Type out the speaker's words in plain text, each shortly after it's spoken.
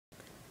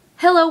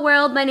Hello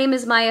world, my name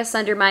is Maya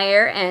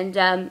Sundermeyer,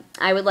 and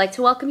I would like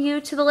to welcome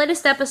you to the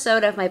latest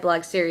episode of my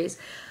blog series.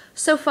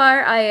 So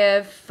far, I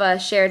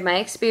have shared my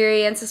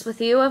experiences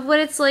with you of what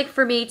it's like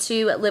for me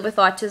to live with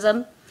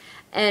autism,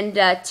 and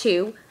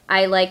two,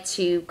 I like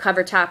to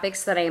cover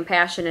topics that I am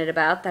passionate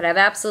about that have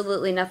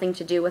absolutely nothing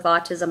to do with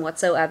autism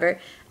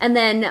whatsoever. And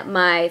then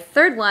my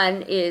third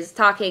one is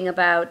talking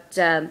about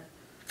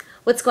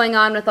what's going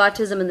on with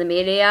autism in the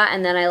media,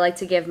 and then I like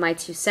to give my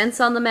 2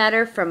 cents on the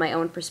matter from my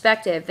own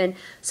perspective. And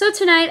so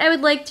tonight I would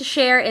like to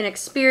share an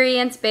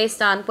experience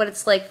based on what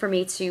it's like for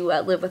me to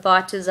live with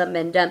autism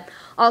and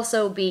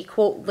also be,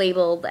 quote,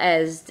 labeled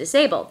as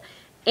disabled.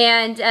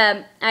 And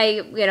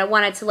I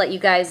wanted to let you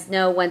guys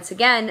know once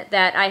again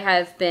that I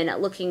have been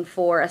looking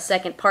for a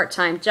second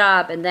part-time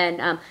job, and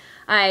then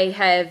I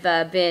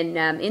have been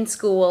in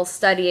school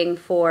studying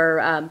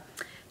for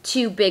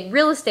 2 big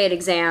real estate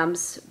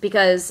exams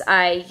because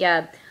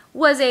I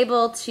was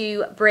able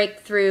to break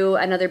through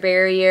another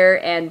barrier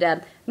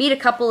and meet a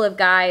couple of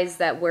guys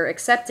that were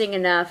accepting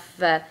enough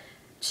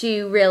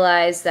to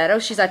realize that, oh,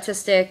 she's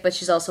autistic, but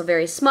she's also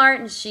very smart,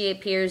 and she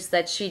appears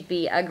that she'd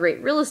be a great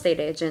real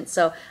estate agent.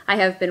 So I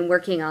have been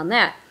working on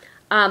that.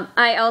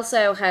 I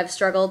also have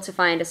struggled to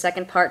find a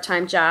second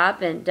part-time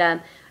job,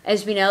 and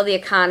as we know, the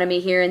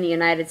economy here in the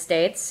United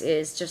States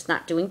is just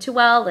not doing too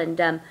well,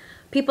 and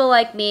people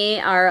like me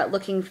are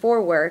looking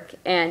for work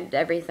and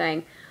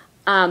everything.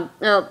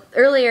 Well,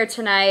 earlier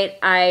tonight,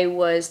 I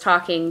was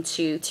talking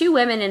to 2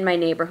 women in my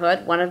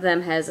neighborhood. One of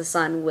them has a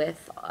son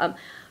with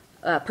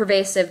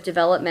pervasive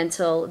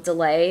developmental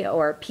delay,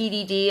 or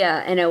PDD,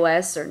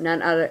 NOS, or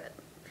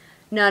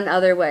none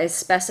otherwise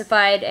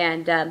specified.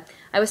 And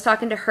I was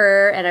talking to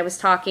her, and I was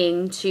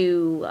talking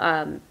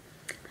to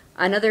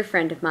another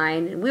friend of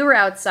mine, and we were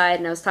outside,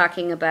 and I was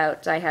talking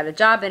about, I had a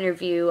job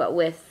interview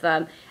with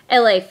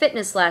LA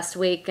Fitness last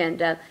week,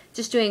 and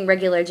just doing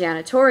regular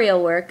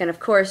janitorial work, and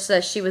of course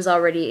she was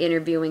already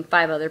interviewing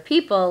 5 other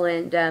people,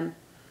 and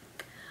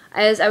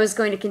as I was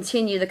going to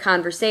continue the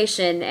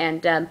conversation,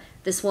 and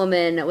this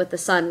woman with the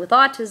son with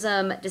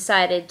autism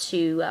decided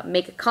to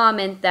make a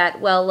comment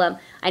that, well,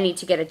 I need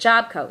to get a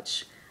job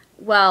coach.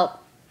 Well,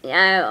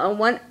 on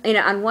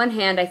one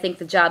hand, I think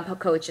the job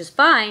coach is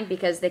fine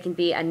because they can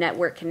be a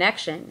network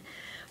connection,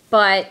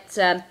 but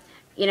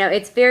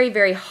it's very,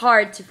 very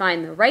hard to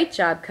find the right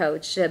job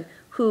coach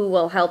who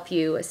will help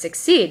you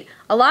succeed.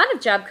 A lot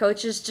of job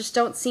coaches just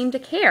don't seem to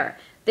care.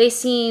 They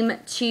seem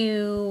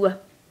to,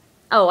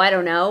 I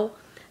don't know,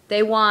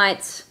 they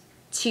want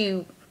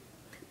to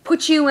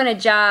put you in a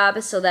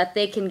job so that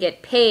they can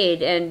get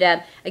paid,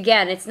 and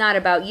again, it's not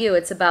about you,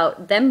 it's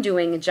about them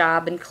doing a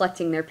job and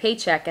collecting their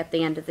paycheck at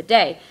the end of the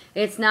day.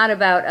 It's not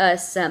about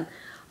us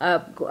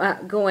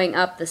going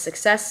up the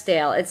success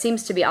scale. It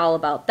seems to be all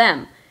about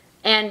them.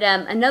 And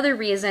another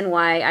reason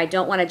why I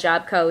don't want a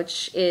job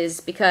coach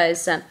is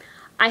because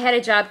I had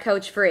a job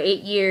coach for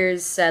 8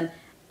 years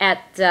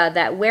at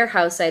that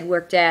warehouse I'd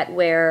worked at,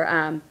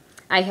 where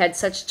I had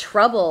such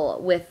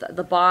trouble with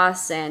the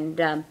boss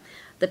and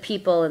the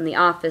people in the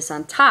office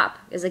on top,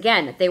 because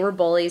again, they were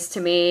bullies to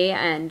me,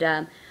 and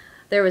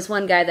there was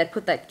one guy that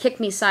put that "kick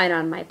me" sign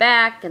on my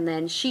back, and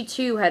then she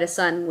too had a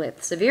son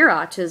with severe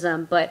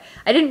autism, but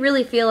I didn't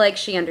really feel like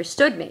she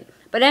understood me.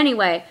 But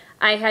anyway,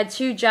 I had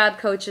 2 job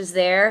coaches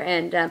there,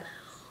 and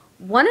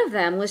one of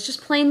them was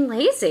just plain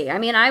lazy. I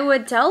mean, I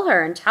would tell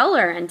her and tell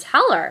her and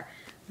tell her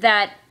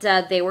that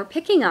they were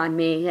picking on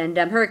me, and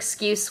her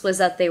excuse was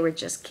that they were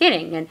just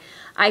kidding. And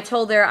I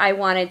told her I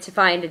wanted to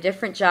find a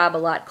different job a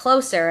lot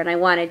closer, and I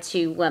wanted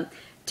to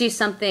do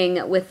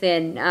something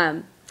within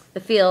the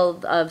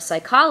field of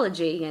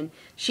psychology, and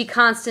she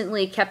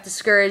constantly kept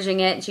discouraging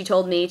it, and she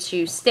told me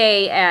to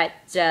stay at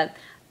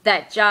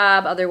that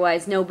job,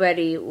 otherwise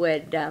nobody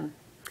would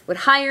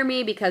hire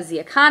me because the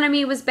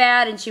economy was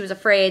bad, and she was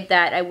afraid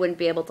that I wouldn't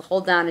be able to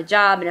hold down a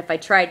job, and if I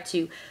tried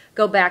to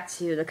go back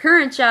to the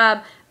current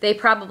job, they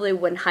probably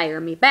wouldn't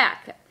hire me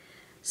back.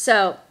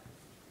 So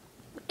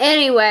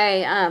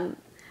anyway,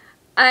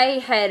 I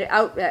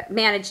had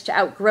managed to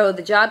outgrow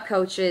the job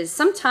coaches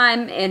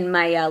sometime in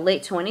my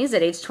late 20s,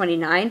 at age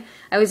 29.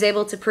 I was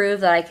able to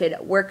prove that I could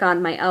work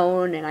on my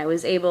own, and I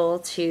was able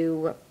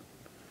to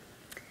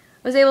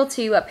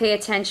pay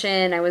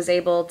attention. I was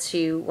able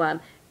to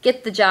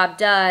get the job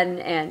done,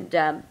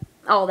 and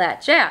all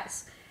that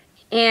jazz.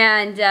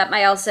 And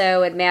I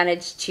also had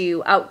managed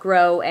to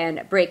outgrow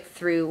and break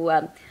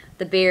through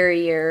the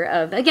barrier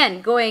of,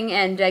 again, going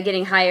and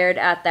getting hired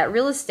at that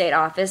real estate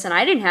office, and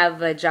I didn't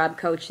have a job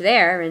coach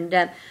there.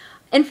 And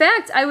in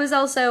fact, I was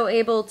also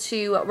able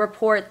to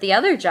report the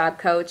other job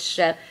coach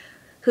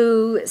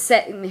who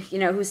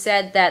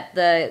said that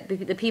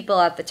the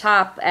people at the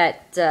top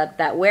at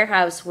that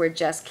warehouse were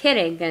just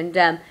kidding. And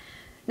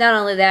not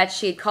only that,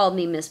 she had called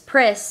me Miss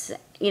Priss,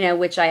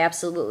 which I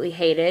absolutely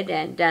hated,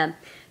 and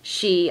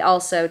she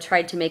also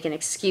tried to make an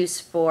excuse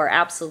for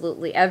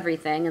absolutely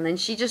everything, and then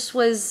she just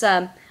was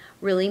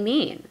really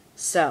mean.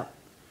 So,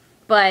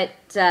 but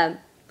the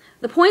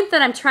point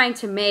that I'm trying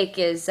to make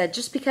is that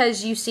just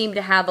because you seem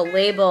to have a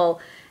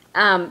label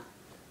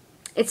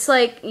it's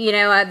like,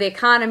 the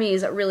economy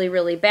is really,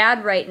 really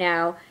bad right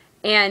now.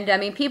 And I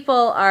mean,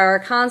 people are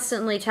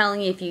constantly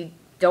telling you if you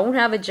don't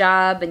have a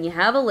job and you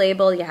have a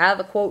label, you have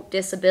a quote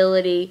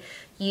disability,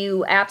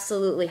 you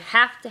absolutely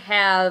have to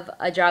have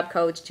a job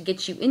coach to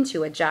get you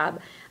into a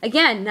job.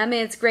 Again, I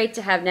mean, it's great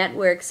to have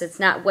networks. It's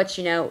not what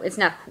you know. It's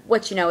not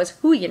what you know. It's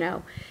who you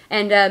know.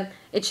 And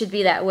it should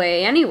be that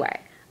way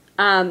anyway.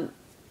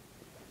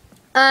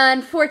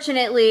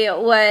 Unfortunately,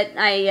 what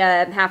I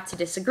have to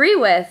disagree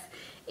with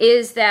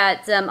is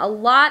that a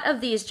lot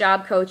of these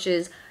job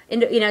coaches,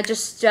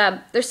 just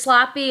they're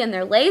sloppy and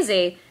they're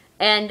lazy,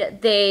 and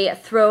they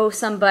throw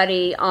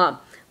somebody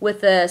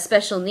with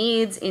special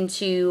needs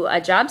into a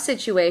job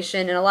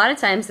situation, and a lot of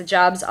times the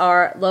jobs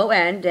are low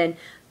end and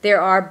there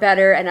are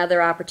better and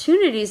other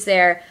opportunities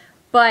there,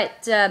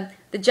 but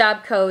the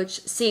job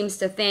coach seems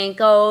to think,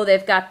 oh,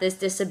 they've got this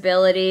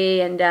disability,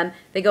 and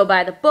they go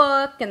by the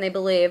book and they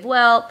believe,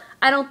 well,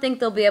 I don't think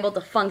they'll be able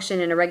to function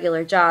in a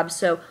regular job,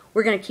 so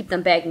we're going to keep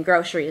them bagging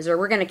groceries, or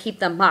we're going to keep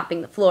them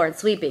mopping the floor and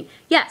sweeping.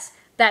 Yes,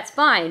 that's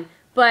fine,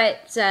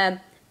 but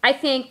I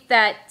think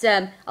that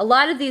a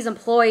lot of these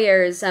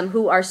employers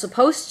who are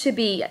supposed to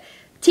be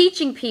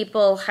teaching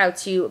people how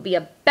to be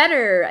a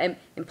better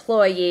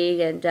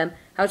employee and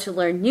how to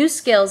learn new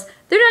skills,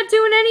 they're not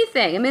doing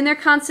anything. I mean, they're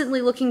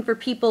constantly looking for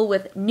people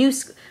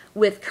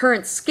with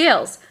current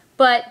skills,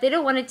 but they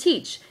don't want to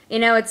teach.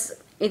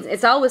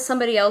 It's always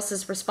somebody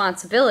else's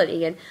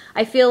responsibility, and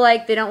I feel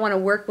like they don't want to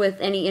work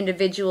with any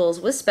individuals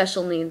with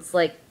special needs,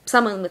 like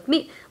someone with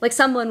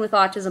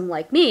autism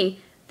like me.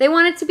 They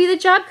want it to be the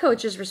job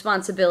coach's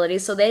responsibility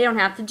so they don't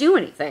have to do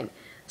anything.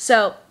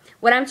 So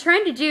what I'm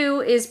trying to do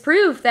is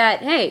prove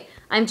that, hey,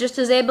 I'm just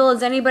as able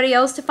as anybody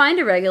else to find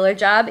a regular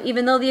job,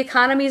 even though the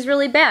economy is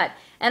really bad.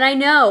 And I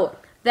know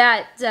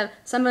that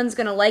someone's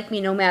going to like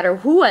me no matter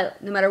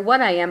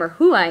what I am or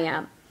who I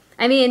am.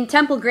 I mean,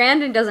 Temple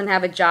Grandin doesn't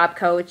have a job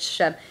coach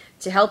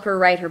to help her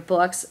write her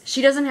books.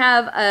 She doesn't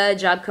have a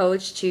job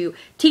coach to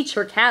teach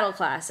her cattle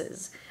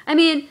classes. I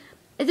mean,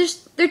 there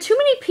are too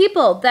many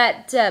people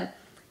that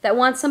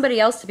want somebody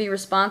else to be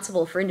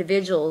responsible for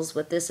individuals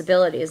with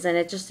disabilities, and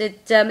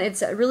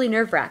it's really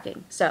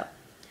nerve-wracking. So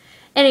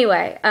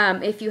anyway,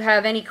 if you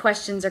have any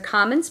questions or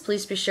comments,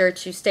 please be sure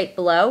to state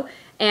below,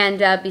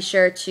 and be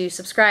sure to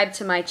subscribe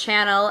to my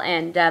channel,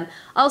 and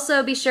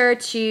also be sure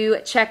to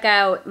check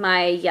out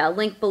my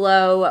link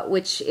below,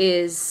 which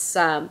is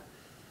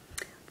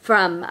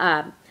from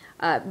a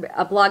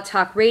Blog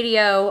Talk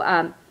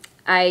Radio.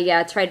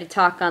 I try to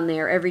talk on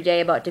there every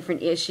day about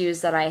different issues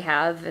that I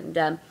have,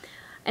 and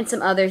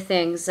some other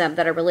things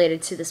that are related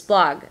to this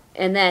blog.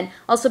 And then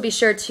also be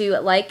sure to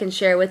like and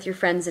share with your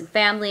friends and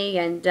family.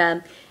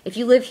 And if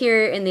you live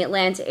here in the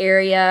Atlanta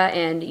area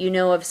and you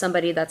know of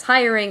somebody that's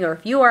hiring, or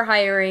if you are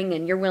hiring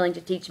and you're willing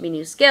to teach me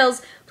new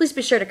skills, please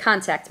be sure to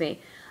contact me.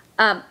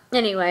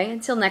 Anyway,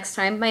 until next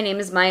time, my name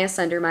is Maya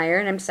Sundermeyer,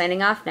 and I'm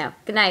signing off now.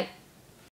 Good night.